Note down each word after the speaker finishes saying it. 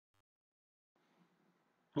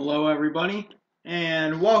Hello everybody,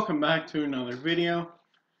 and welcome back to another video.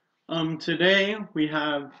 Today we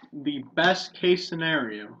have the best case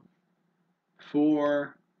scenario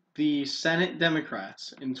for the Senate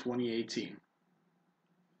Democrats in 2018.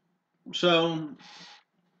 So,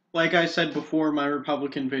 like I said before in my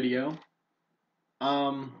Republican video,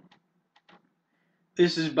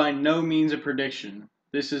 this is by no means a prediction.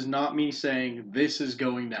 This is not me saying this is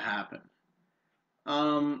going to happen.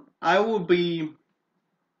 I will be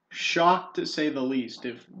shocked to say the least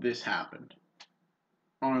if this happened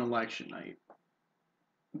on election night.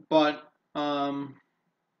 But,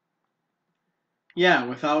 yeah,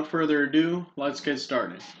 without further ado, let's get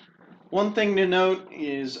started. One thing to note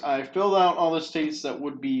is I filled out all the states that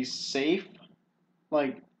would be safe.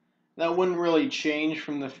 Like, that wouldn't really change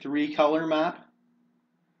from the 3-color map,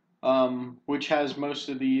 which has most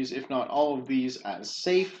of these, if not all of these, as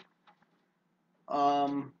safe.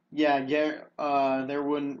 There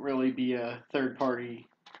wouldn't really be a third-party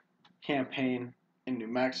campaign in New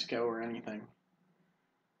Mexico or anything.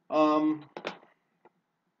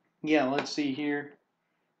 Let's see here.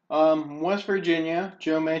 West Virginia,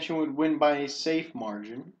 Joe Manchin would win by a safe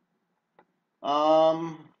margin.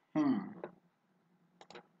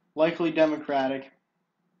 Likely Democratic.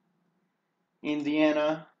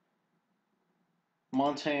 Indiana,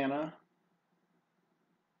 Montana,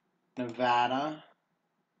 Nevada.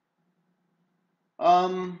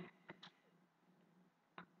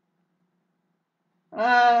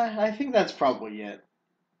 I think that's probably it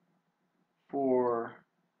for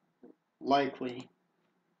likely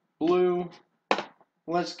blue.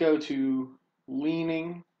 Let's go to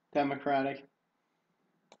leaning Democratic.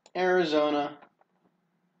 Arizona,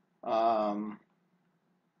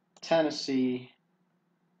 Tennessee,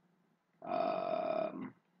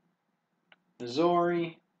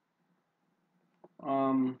 Missouri,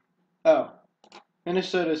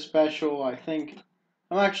 Minnesota special. I think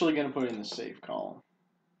I'm actually going to put it in the safe column.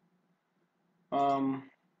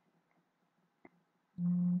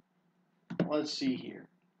 Let's see here.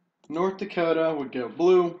 North Dakota would go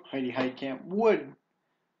blue. Heidi Heitkamp would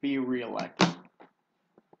be reelected.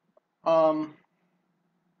 Florida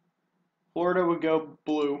would go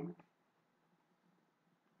blue.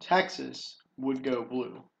 Texas would go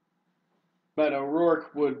blue. But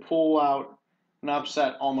O'Rourke would pull out an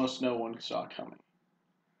upset almost no one saw coming.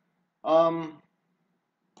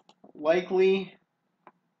 Likely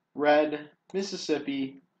red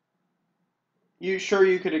Mississippi. You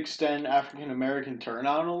could extend African American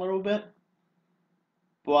turnout a little bit,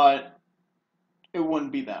 but it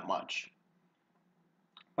wouldn't be that much,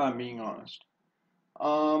 if I'm being honest.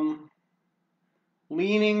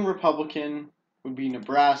 Leaning Republican would be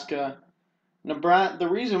Nebraska. The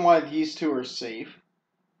reason why these two are safe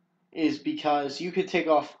is because you could take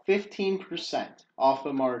off 15% off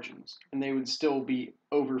the margins, and they would still be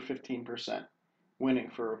over 15% winning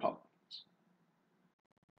for Republicans.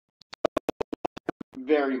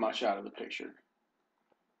 Very much out of the picture.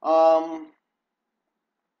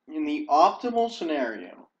 In the optimal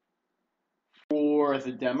scenario for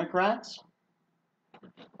the Democrats,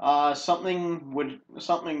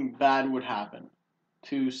 something bad would happen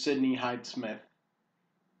to Sidney Hyde-Smith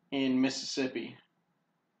in Mississippi,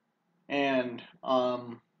 and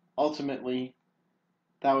ultimately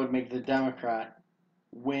that would make the Democrat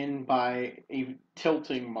win by a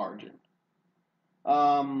tilting margin.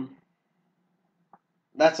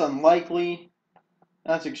 That's unlikely.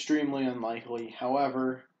 That's extremely unlikely.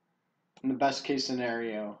 However, in the best case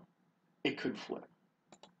scenario, it could flip.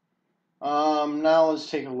 Now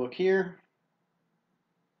let's take a look here.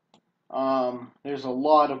 There's a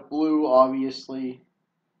lot of blue, obviously.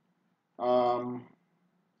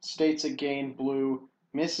 States that gained blue: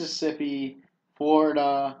 Mississippi,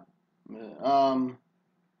 Florida,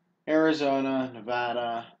 Arizona,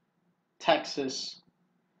 Nevada, Texas.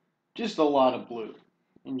 Just a lot of blue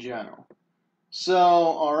in general. So,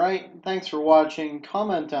 alright, thanks for watching.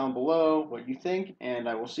 Comment down below what you think, and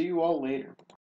I will see you all later.